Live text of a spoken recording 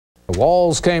The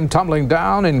walls came tumbling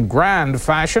down in grand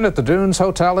fashion at the Dunes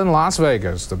Hotel in Las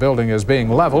Vegas. The building is being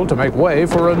leveled to make way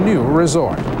for a new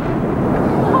resort.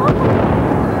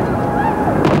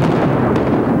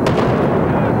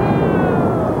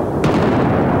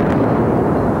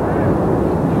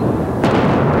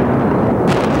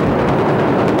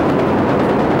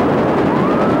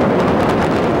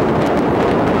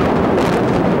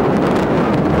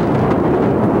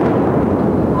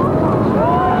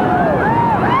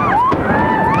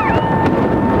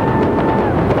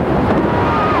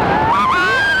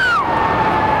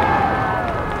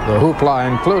 The hoopla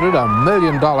included a $1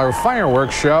 million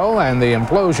fireworks show, and the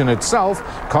implosion itself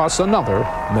costs another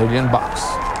 $1 million.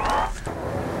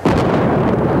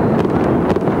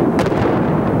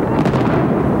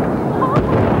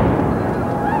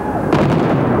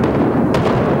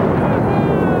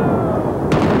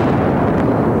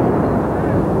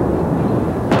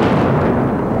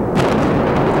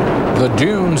 The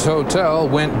Dunes Hotel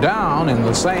went down in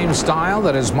the same style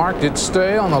that has marked its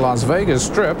stay on the Las Vegas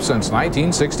Strip since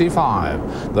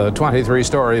 1965. The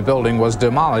 23-story building was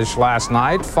demolished last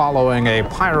night following a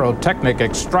pyrotechnic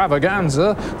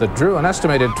extravaganza that drew an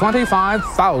estimated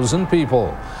 25,000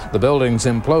 people. The building's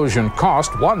implosion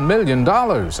cost $1 million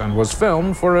and was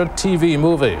filmed for a TV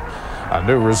movie. A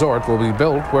new resort will be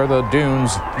built where the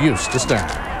dunes used to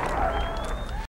stand.